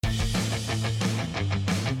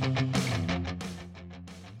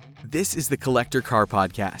This is the Collector Car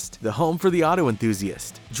Podcast, the home for the auto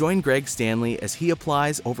enthusiast. Join Greg Stanley as he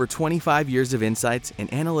applies over 25 years of insights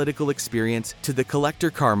and analytical experience to the collector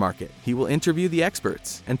car market. He will interview the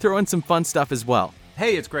experts and throw in some fun stuff as well.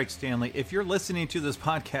 Hey, it's Greg Stanley. If you're listening to this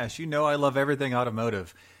podcast, you know I love everything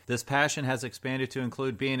automotive. This passion has expanded to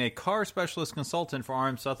include being a car specialist consultant for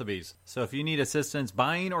RM Sotheby's. So if you need assistance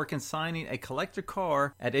buying or consigning a collector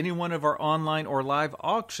car at any one of our online or live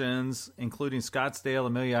auctions, including Scottsdale,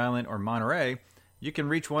 Amelia Island, or Monterey, you can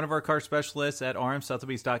reach one of our car specialists at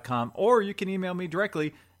rmsotheby's.com, or you can email me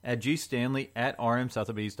directly at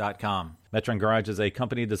gstanley@rmsotheby's.com. McLaren Garage is a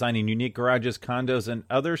company designing unique garages, condos, and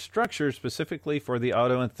other structures specifically for the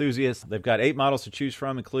auto enthusiast. They've got 8 models to choose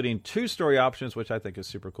from, including 2-story options, which I think is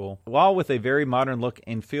super cool, all with a very modern look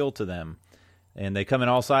and feel to them. And they come in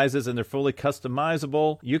all sizes, and they're fully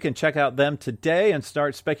customizable. You can check out them today and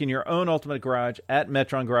start speccing your own ultimate garage at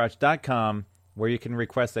metrongarage.com, where you can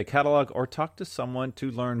request a catalog or talk to someone to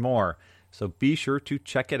learn more. So be sure to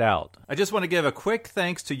check it out. I just want to give a quick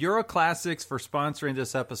thanks to Euro Classics for sponsoring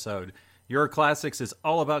this episode. Euro Classics is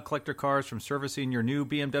all about collector cars, from servicing your new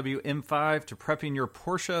BMW M5 to prepping your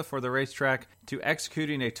Porsche for the racetrack to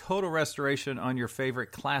executing a total restoration on your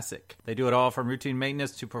favorite classic. They do it all from routine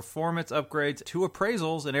maintenance to performance upgrades to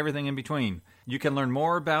appraisals and everything in between. You can learn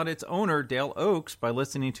more about its owner, Dale Oaks, by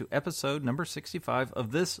listening to episode number 65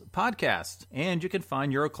 of this podcast. And you can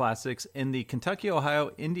find Euro Classics in the Kentucky,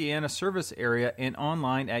 Ohio, Indiana service area and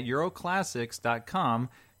online at euroclassics.com.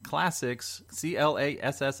 Classics,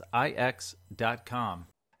 CLASSIX.com.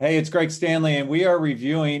 Hey, it's Greg Stanley, and we are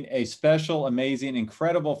reviewing a special, amazing,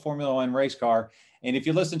 incredible Formula One race car. And if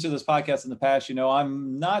you listen to this podcast in the past, you know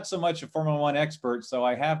I'm not so much a Formula One expert, so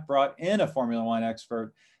I have brought in a Formula One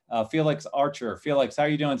expert, Felix Archer. Felix, how are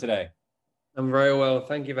you doing today? I'm very well.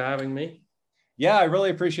 Thank you for having me. Yeah, I really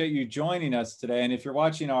appreciate you joining us today. And if you're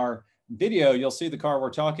watching our video, you'll see the car we're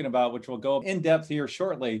talking about, which will go in depth here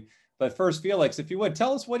shortly. But first, Felix, if you would,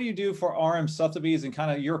 tell us, what do you do for RM Sotheby's and kind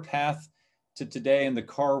of your path to today in the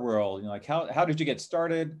car world? You know, like how did you get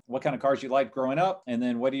started? What kind of cars you liked growing up? And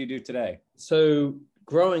then what do you do today? So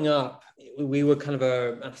growing up, we were kind of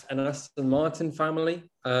an Aston Martin family.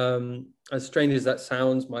 As strange as that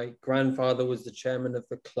sounds, my grandfather was the chairman of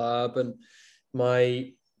the club, and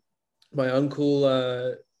my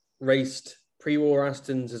uncle raced pre-war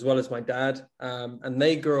Astons as well as my dad. And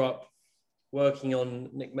they grew up working on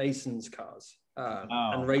Nick Mason's cars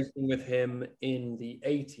and racing with him in the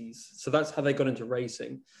 80s. So that's how they got into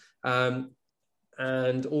racing.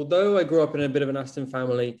 And although I grew up in a bit of an Aston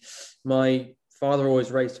family, my father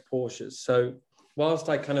always raced Porsches. So whilst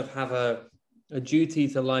I kind of have a duty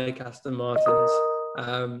to like Aston Martins,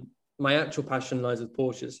 my actual passion lies with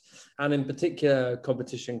Porsches, and in particular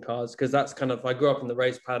competition cars, because that's kind of, I grew up in the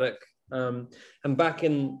race paddock. And back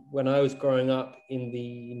when I was growing up in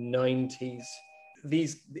the 90s,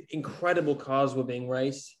 these incredible cars were being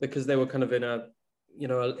raced because they were kind of in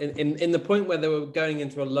the point where they were going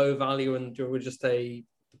into a low value and were just a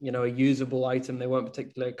usable item. They weren't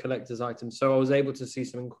particularly collector's items. So I was able to see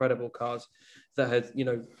some incredible cars that had,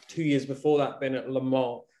 2 years before that been at Le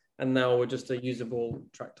Mans, and now were just a usable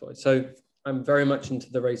track toy. So I'm very much into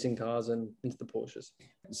the racing cars and into the Porsches.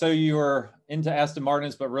 So you were into Aston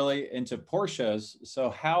Martins, but really into Porsches. So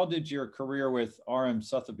how did your career with RM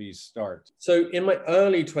Sotheby's start? So in my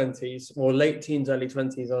early 20s, or late teens, early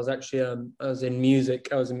 20s, I was actually, I was in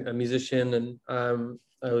music. I was a musician, and I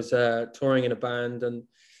was touring in a band, and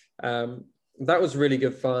that was really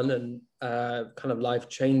good fun and kind of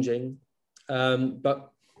life-changing. But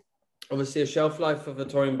obviously a shelf life of a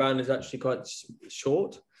touring band is actually quite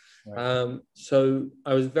short. Right. So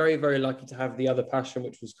I was very, very lucky to have the other passion,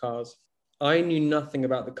 which was cars. I knew nothing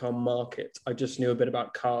about the car market. I just knew a bit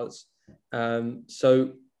about cars.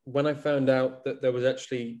 So when I found out that there was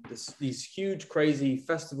actually these huge, crazy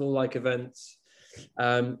festival-like events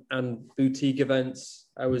and boutique events,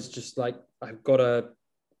 I was just like, I've got to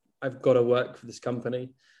work for this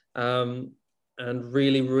company. And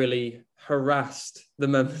really, really harassed the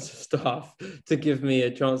members of staff to give me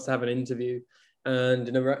a chance to have an interview. And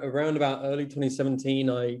in around about early 2017,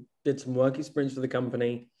 I did some work experience for the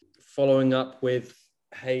company, following up with,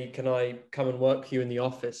 hey, can I come and work for you in the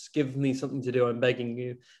office? Give me something to do, I'm begging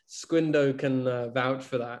you. Squindo can vouch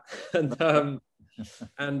for that.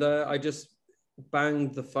 And I just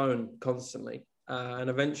banged the phone constantly and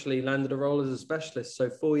eventually landed a role as a specialist. So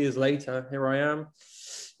 4 years later, here I am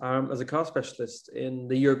as a car specialist in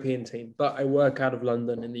the European team, but I work out of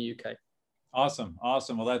London in the UK. Awesome.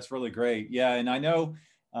 Well, that's really great. Yeah. And I know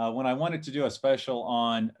when I wanted to do a special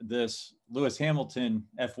on this Lewis Hamilton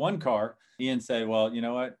F1 car, Ian said, well, you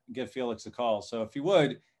know what, give Felix a call. So if you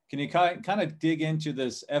would, Can you kind of dig into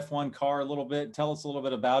this F1 car a little bit? Tell us a little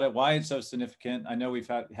bit about it, why it's so significant. I know we've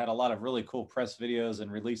had a lot of really cool press videos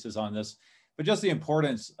and releases on this, but just the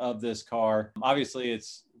importance of this car. Obviously,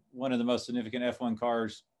 it's one of the most significant F1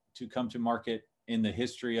 cars to come to market in the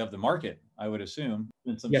history of the market, I would assume.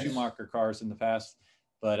 Been some Schumacher cars in the past,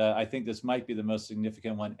 but I think this might be the most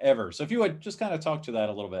significant one ever. So if you would just kind of talk to that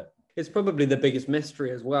a little bit. It's probably the biggest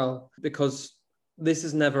mystery as well, because this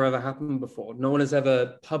has never ever happened before. No one has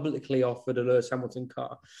ever publicly offered a Lewis Hamilton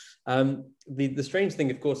car. The strange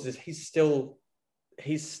thing, of course, is he's still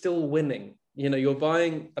winning. You know, you're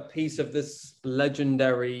buying a piece of this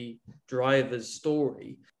legendary driver's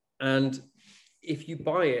story, and if you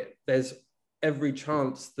buy it, there's every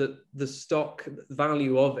chance that the stock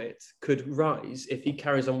value of it could rise if he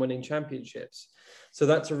carries on winning championships. So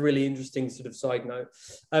that's a really interesting sort of side note.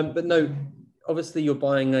 But no, obviously you're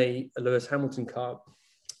buying a Lewis Hamilton car,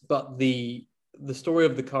 but the story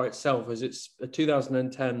of the car itself is it's a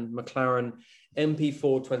 2010 McLaren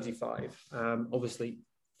MP425. Obviously,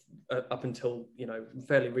 up until, you know,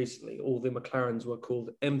 fairly recently, all the McLarens were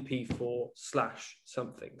called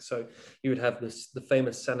MP4/something. So you would have the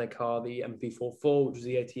famous Senna car, the MP44, which was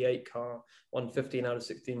the 88 car, won 15 out of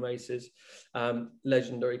 16 races,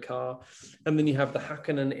 legendary car. And then you have the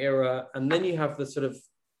Hakkinen era, and then you have the sort of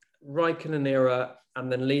Raikkonen era,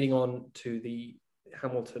 and then leading on to the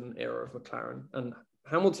Hamilton era of McLaren. And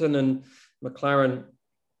Hamilton and McLaren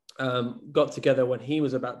got together when he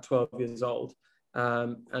was about 12 years old.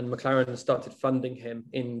 And McLaren started funding him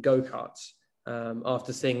in go-karts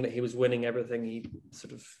after seeing that he was winning everything he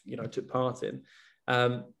sort of, you know, took part in.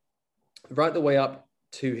 Right the way up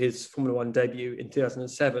to his Formula One debut in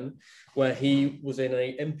 2007, where he was in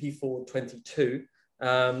a MP422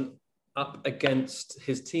 up against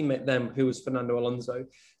his teammate then, who was Fernando Alonso.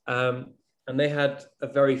 And they had a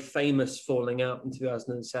very famous falling out in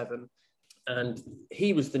 2007. And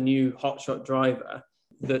he was the new hotshot driver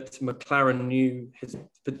that McLaren knew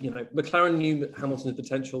McLaren knew Hamilton's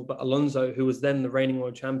potential, but Alonso, who was then the reigning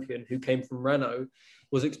world champion, who came from Renault,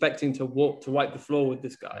 was expecting to wipe the floor with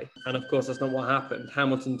this guy. And of course, that's not what happened.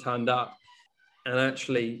 Hamilton turned up and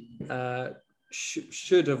actually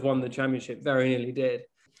should have won the championship, very nearly did.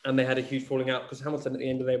 And they had a huge falling out because Hamilton at the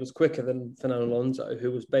end of the day was quicker than Fernando Alonso, who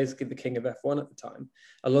was basically the king of F1 at the time.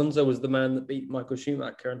 Alonso was the man that beat Michael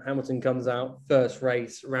Schumacher, and Hamilton comes out first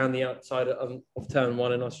race around the outside of turn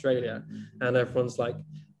one in Australia. And everyone's like,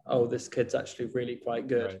 oh, this kid's actually really quite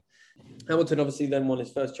good. Right. Hamilton obviously then won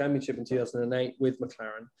his first championship in 2008 with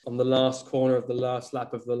McLaren on the last corner of the last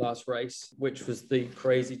lap of the last race, which was the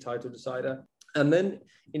crazy title decider. And then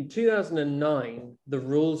in 2009, the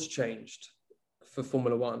rules changed for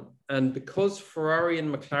Formula One, and because Ferrari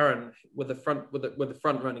and McLaren were the front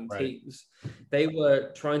running teams, they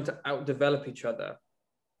were trying to outdevelop each other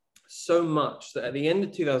so much that at the end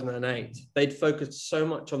of 2008, they'd focused so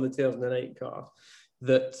much on the 2008 car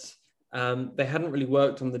that they hadn't really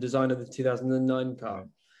worked on the design of the 2009 car.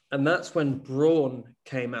 And that's when Brawn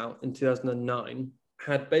came out in 2009,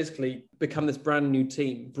 had basically become this brand new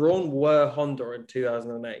team. Brawn were Honda in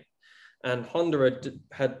 2008. And Honda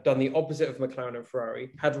had done the opposite of McLaren and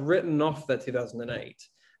Ferrari, had written off their 2008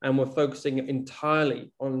 and were focusing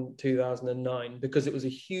entirely on 2009 because it was a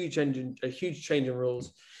huge change in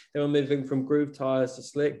rules. They were moving from groove tires to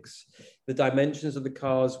slicks. The dimensions of the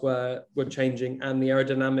cars were changing, and the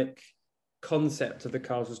aerodynamic concept of the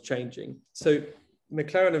cars was changing. So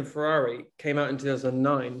McLaren and Ferrari came out in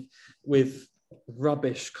 2009 with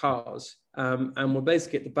rubbish cars and were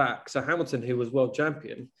basically at the back. So Hamilton, who was world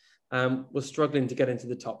champion, was struggling to get into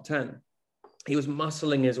the top 10. He was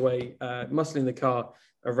muscling the car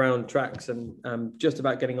around tracks and just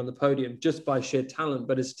about getting on the podium just by sheer talent.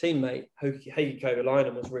 But his teammate, Heikki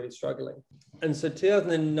Kovalainen, was really struggling. And so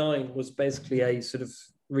 2009 was basically a sort of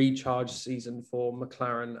recharge season for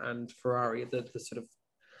McLaren and Ferrari, the sort of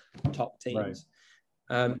top teams.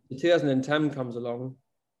 Right. 2010 comes along,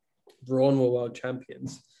 Brawn were world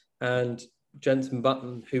champions, and Jenson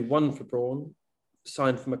Button, who won for Brawn,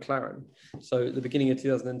 signed for McLaren. So at the beginning of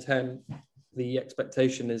 2010, the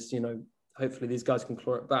expectation is, hopefully these guys can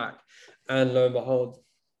claw it back. And lo and behold,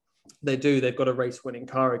 they do. They've got a race-winning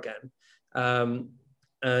car again.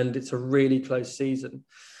 And it's a really close season.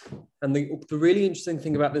 And the really interesting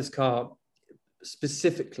thing about this car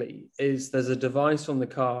specifically is there's a device on the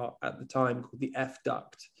car at the time called the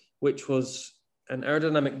F-duct, which was an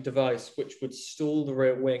aerodynamic device which would stall the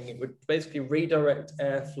rear wing. It would basically redirect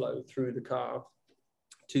airflow through the car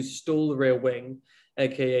to stall the rear wing,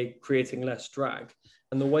 aka creating less drag.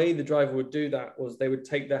 And the way the driver would do that was they would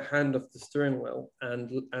take their hand off the steering wheel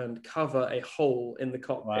and cover a hole in the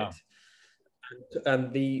cockpit. Wow.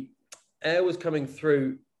 and the air was coming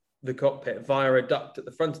through the cockpit via a duct at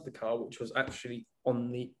the front of the car, which was actually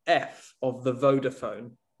on the F of the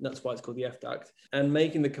Vodafone. That's why it's called the F duct, and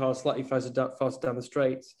making the car slightly faster down the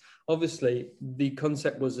straights. Obviously, the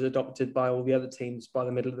concept was adopted by all the other teams by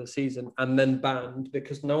the middle of the season and then banned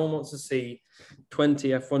because no one wants to see 20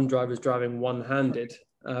 F1 drivers driving one-handed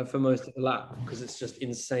for most of the lap because it's just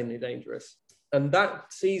insanely dangerous. And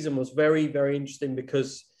that season was very, very interesting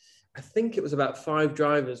because I think it was about 5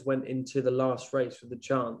 drivers went into the last race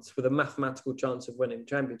with a mathematical chance of winning the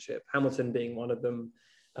championship. Hamilton being one of them,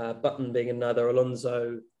 Button being another,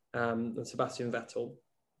 Alonso, and Sebastian Vettel.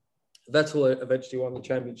 Vettel eventually won the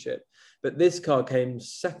championship, but this car came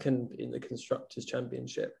second in the Constructors'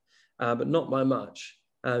 Championship, but not by much.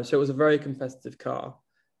 So it was a very competitive car.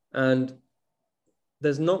 And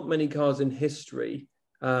there's not many cars in history,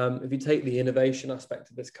 if you take the innovation aspect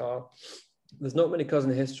of this car, there's not many cars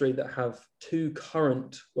in history that have 2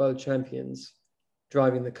 current world champions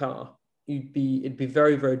driving the car. It'd be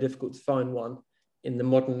very, very difficult to find one in the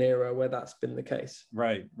modern era where that's been the case.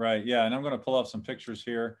 Right. Yeah. And I'm going to pull up some pictures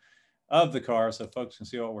here of the car so folks can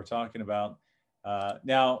see what we're talking about.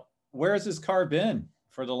 Now, where has this car been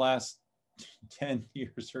for the last 10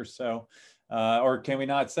 years or so? Or can we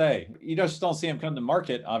not say? You just don't see them come to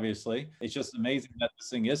market, obviously. It's just amazing that this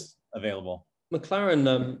thing is available.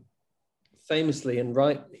 McLaren, famously and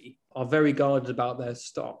rightly, are very guarded about their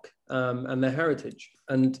stock and their heritage.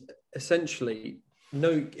 And essentially,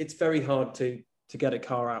 it's very hard to get a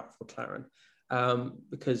car out of McLaren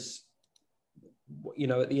because,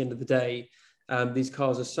 at the end of the day, these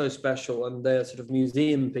cars are so special and they're sort of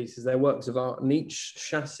museum pieces, they're works of art, and each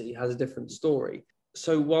chassis has a different story.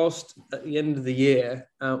 So whilst at the end of the year,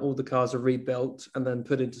 all the cars are rebuilt and then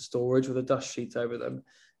put into storage with a dust sheet over them,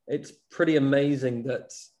 it's pretty amazing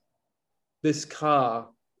that this car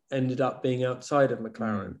ended up being outside of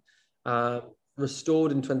McLaren,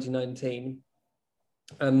 restored in 2019,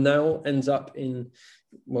 and now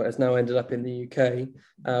has now ended up in the UK,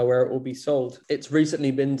 where it will be sold. It's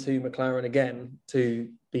recently been to McLaren again to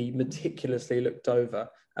be meticulously looked over,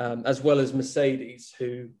 as well as Mercedes,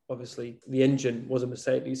 who obviously the engine was a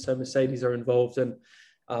Mercedes, so Mercedes are involved and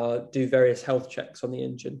do various health checks on the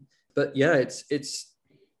engine. But yeah,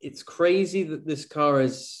 it's crazy that this car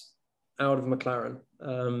is out of McLaren,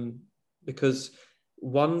 because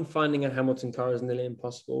 1, finding a Hamilton car is nearly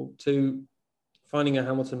impossible. 2, finding a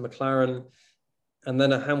Hamilton McLaren and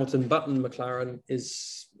then a Hamilton Button McLaren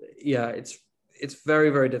it's very,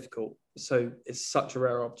 very difficult. So it's such a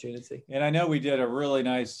rare opportunity. And I know we did a really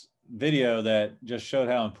nice video that just showed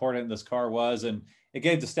how important this car was, and it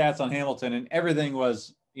gave the stats on Hamilton, and everything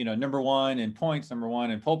was, number 1 in points, number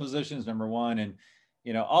 1 in pole positions, number 1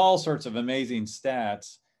 in, all sorts of amazing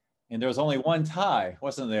stats. And there was only one tie,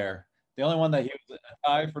 wasn't there? The only one that he was a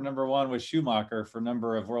tie for number 1 was Schumacher for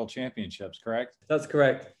number of world championships, correct? That's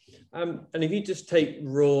correct. And if you just take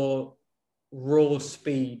raw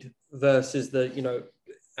speed versus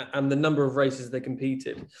and the number of races they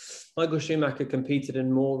competed, Michael Schumacher competed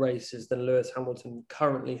in more races than Lewis Hamilton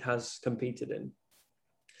currently has competed in.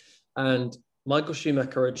 And Michael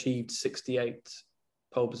Schumacher achieved 68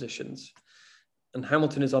 pole positions, and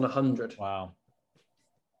Hamilton is on 100. Wow.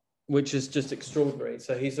 Which is just extraordinary.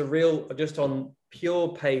 So he's just on pure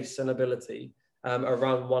pace and ability,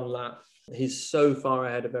 around 1 lap, he's so far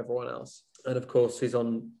ahead of everyone else. And of course, he's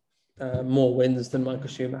on more wins than Michael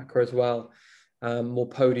Schumacher as well, more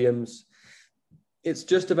podiums. It's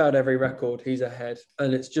just about every record he's ahead,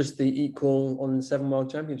 and it's just the equal on 7 world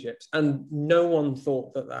championships. And no one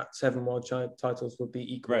thought that 7 world titles would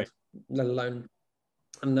be equal, right, let alone.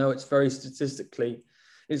 And now it's statistically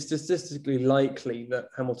likely that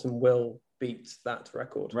Hamilton will beat that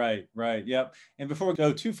record. Right. Yep. And before we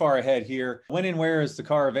go too far ahead here, when and where is the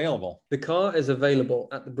car available? The car is available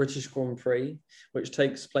at the British Grand Prix, which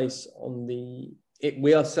takes place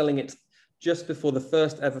we are selling it just before the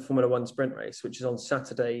first ever Formula One sprint race, which is on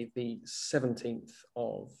Saturday, the 17th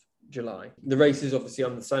of July. The race is obviously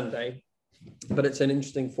on the Sunday, but it's an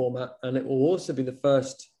interesting format, and it will also be the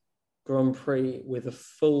first Grand Prix with a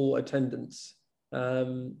full attendance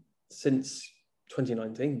since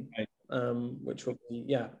 2019, right. Which will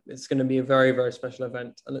be, it's going to be a very, very special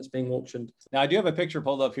event, and it's being auctioned. Now, I do have a picture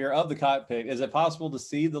pulled up here of the cockpit. Is it possible to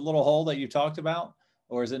see the little hole that you talked about,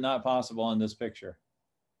 or is it not possible in this picture?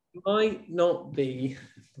 It might not be,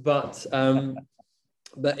 but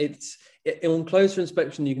it's on closer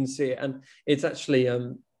inspection you can see it, and it's actually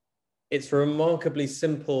it's a remarkably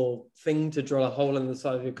simple thing to drill a hole in the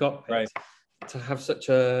side of your cockpit, right, to have such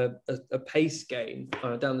a pace gain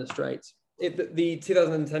down the straight. The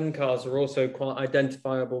 2010 cars are also quite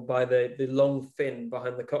identifiable by the long fin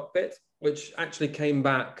behind the cockpit, which actually came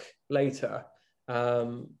back later.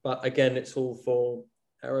 But again, it's all for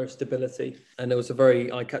aero stability. And it was a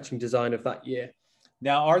very eye-catching design of that year.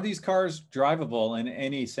 Now, are these cars drivable in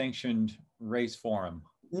any sanctioned race forum?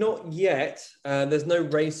 Not yet. There's no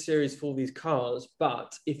race series for these cars,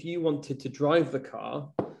 but if you wanted to drive the car,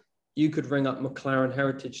 you could ring up McLaren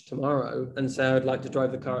Heritage tomorrow and say, I'd like to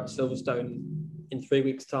drive the car at Silverstone in 3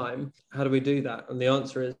 weeks' time. How do we do that? And the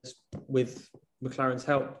answer is, with McLaren's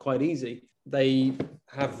help, quite easy. They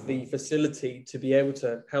have the facility to be able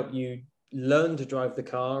to help you learn to drive the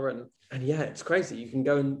car. And yeah, it's crazy. You can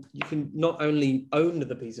go and you can not only own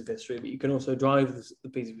the piece of history, but you can also drive the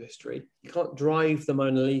piece of history. You can't drive the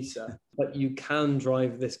Mona Lisa, but you can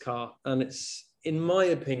drive this car. And it's, in my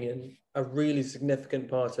opinion, a really significant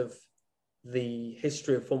part of the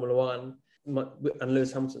history of Formula One and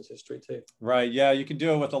Lewis Hamilton's history too. Right. Yeah. You can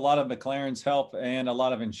do it with a lot of McLaren's help and a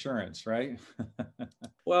lot of insurance, right?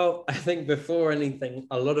 Well, I think before anything,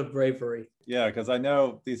 a lot of bravery. Yeah, because I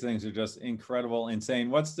know these things are just incredible, insane.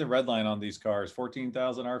 What's the red line on these cars?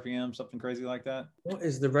 14,000 RPM, something crazy like that? What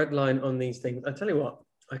is the red line on these things? I tell you what,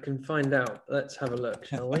 I can find out. Let's have a look,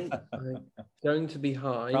 shall we? Going to be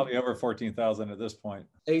high. Probably over 14,000 at this point.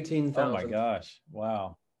 18,000. Oh my gosh.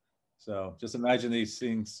 Wow. So just imagine these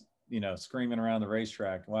things, screaming around the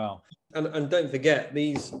racetrack. Wow. And don't forget,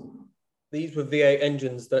 these were V8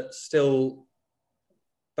 engines that still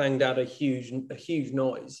banged out a huge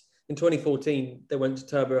noise. In 2014, they went to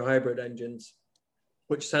turbo hybrid engines,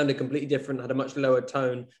 which sounded completely different, had a much lower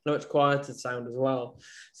tone, a much quieter sound as well.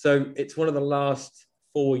 So it's one of the last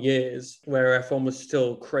 4 years where F1 was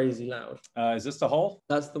still crazy loud. Is this the hole?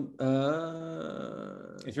 That's the...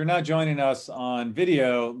 If you're not joining us on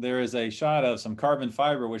video, there is a shot of some carbon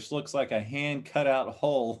fiber, which looks like a hand cut out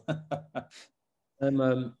hole.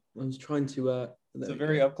 I was trying to... it's a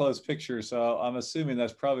very up close picture, so I'm assuming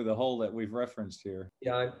that's probably the hole that we've referenced here.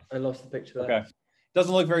 Yeah, I lost the picture there. Okay.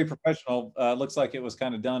 Doesn't look very professional. Looks like it was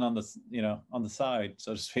kind of done on the, on the side,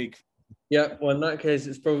 so to speak. Yeah, well, in that case,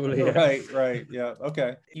 it's probably... Right. Yeah,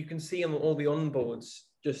 okay. You can see on all the onboards,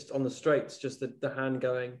 just on the straights, just the hand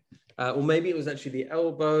going. Or maybe it was actually the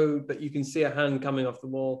elbow, but you can see a hand coming off the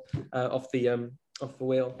wall, off the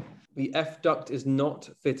wheel. The F duct is not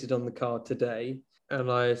fitted on the car today. And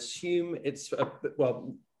I assume it's,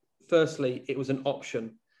 firstly, it was an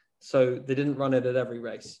option. So they didn't run it at every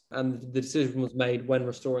race. And the decision was made when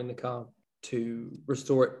restoring the car to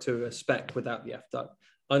restore it to a spec without the F duct.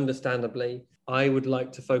 Understandably, I would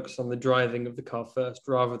like to focus on the driving of the car first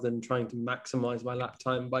rather than trying to maximize my lap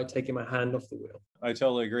time by taking my hand off the wheel. I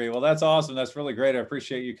totally agree. Well, that's awesome. That's really great. I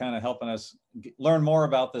appreciate you kind of helping us learn more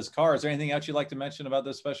about this car. Is there anything else you'd like to mention about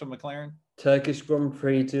this special McLaren? Turkish Grand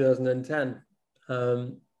Prix 2010.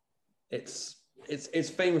 It's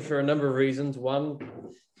famous for a number of reasons. One,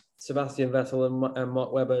 Sebastian Vettel and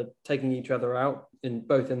Mark Webber taking each other out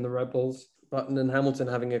both in the Red Bulls, Button and Hamilton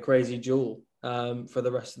having a crazy duel for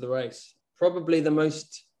the rest of the race. Probably the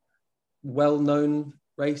most well-known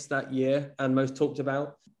race that year and most talked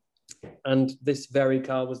about. And this very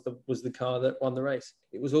car was the car that won the race.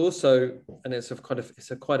 It was also, and it's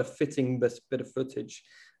quite a fitting bit of footage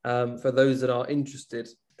for those that are interested.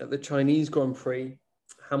 At the Chinese Grand Prix,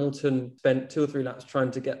 Hamilton spent 2 or 3 laps trying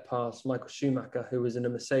to get past Michael Schumacher, who was in a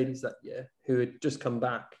Mercedes that year, who had just come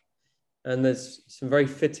back. And there's some very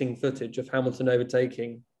fitting footage of Hamilton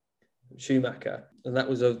overtaking Schumacher. And that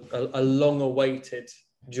was a long-awaited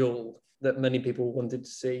duel that many people wanted to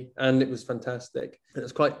see. And it was fantastic. It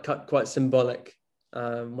was quite symbolic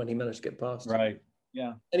when he managed to get past. Right,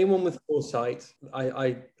 yeah. Anyone with foresight,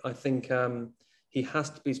 I think he has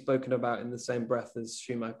to be spoken about in the same breath as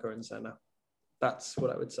Schumacher and Senna. That's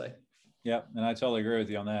what I would say. Yeah, and I totally agree with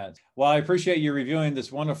you on that. Well, I appreciate you reviewing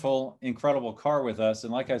this wonderful, incredible car with us.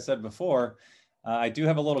 And like I said before, I do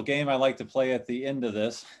have a little game I like to play at the end of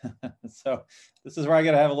this. So this is where I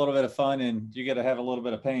got to have a little bit of fun and you got to have a little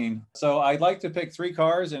bit of pain. So I'd like to pick 3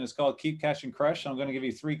 cars and it's called Keep, Cash, and Crush. I'm going to give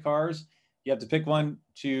you 3 cars. You have to pick one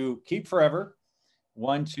to keep forever,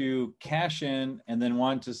 one to cash in, and then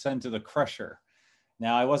one to send to the crusher.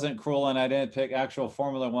 Now, I wasn't cruel and I didn't pick actual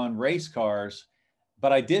Formula One race cars,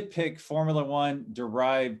 but I did pick Formula One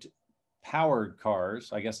derived powered cars,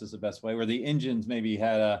 I guess is the best way, where the engines maybe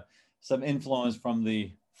had some influence from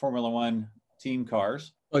the Formula One team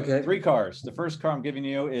cars. Okay. 3 cars. The first car I'm giving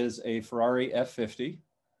you is a Ferrari F50.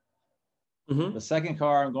 Mm-hmm. The second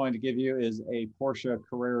car I'm going to give you is a Porsche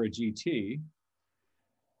Carrera GT.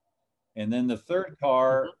 And then the third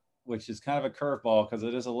car, which is kind of a curveball because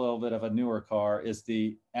it is a little bit of a newer car, is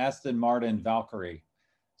the Aston Martin Valkyrie.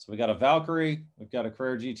 So we got a Valkyrie, we've got a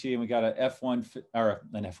Carrera GT, and we got a Ferrari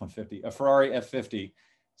F50.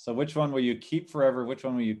 So which one will you keep forever? Which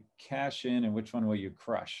one will you cash in, and which one will you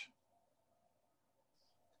crush?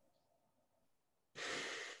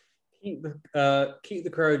 Keep the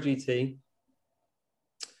Carrera GT,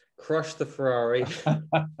 crush the Ferrari,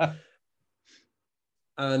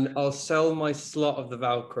 and I'll sell my slot of the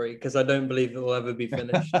Valkyrie because I don't believe it will ever be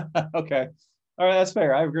finished. Okay. All right, that's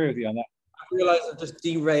fair. I agree with you on that. I realize I've just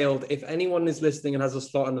derailed. If anyone is listening and has a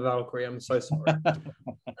slot on the Valkyrie, I'm so sorry.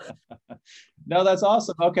 No, that's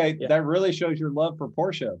awesome. Okay, Yeah. that really shows your love for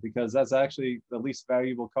Porsche, because that's actually the least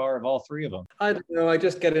valuable car of all three of them. I don't know. I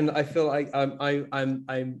just get in. I feel like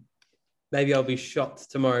I'm maybe I'll be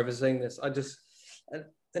shocked tomorrow for saying this. An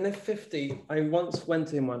F50, I once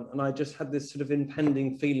went in one and I just had this sort of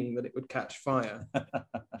impending feeling that it would catch fire. A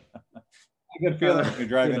good feeling when you're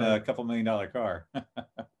driving a couple $1 million car.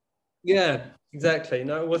 Yeah, exactly.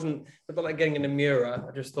 No, it wasn't like getting in a Miura.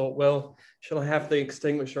 I just thought, well, shall I have the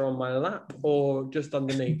extinguisher on my lap or just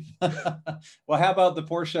underneath? Well, how about the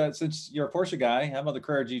Porsche? Since you're a Porsche guy, how about the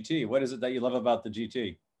Carrera GT? What is it that you love about the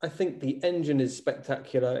GT? I think the engine is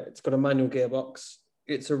spectacular. It's got a manual gearbox.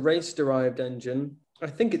 It's a race-derived engine. I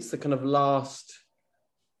think it's the kind of last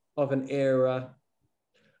of an era.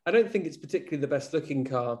 I don't think it's particularly the best looking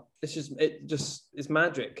car. It just is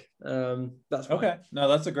magic. That's why. Okay. No,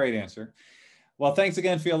 that's a great answer. Well, thanks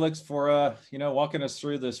again, Felix, for walking us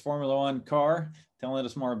through this Formula One car, telling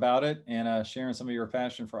us more about it, and sharing some of your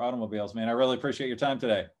passion for automobiles, man. I really appreciate your time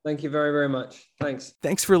today. Thank you very, very much. Thanks.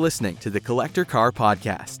 Thanks for listening to the Collector Car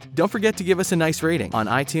Podcast. Don't forget to give us a nice rating on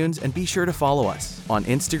iTunes, and be sure to follow us on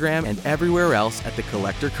Instagram and everywhere else at the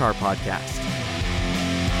Collector Car Podcast.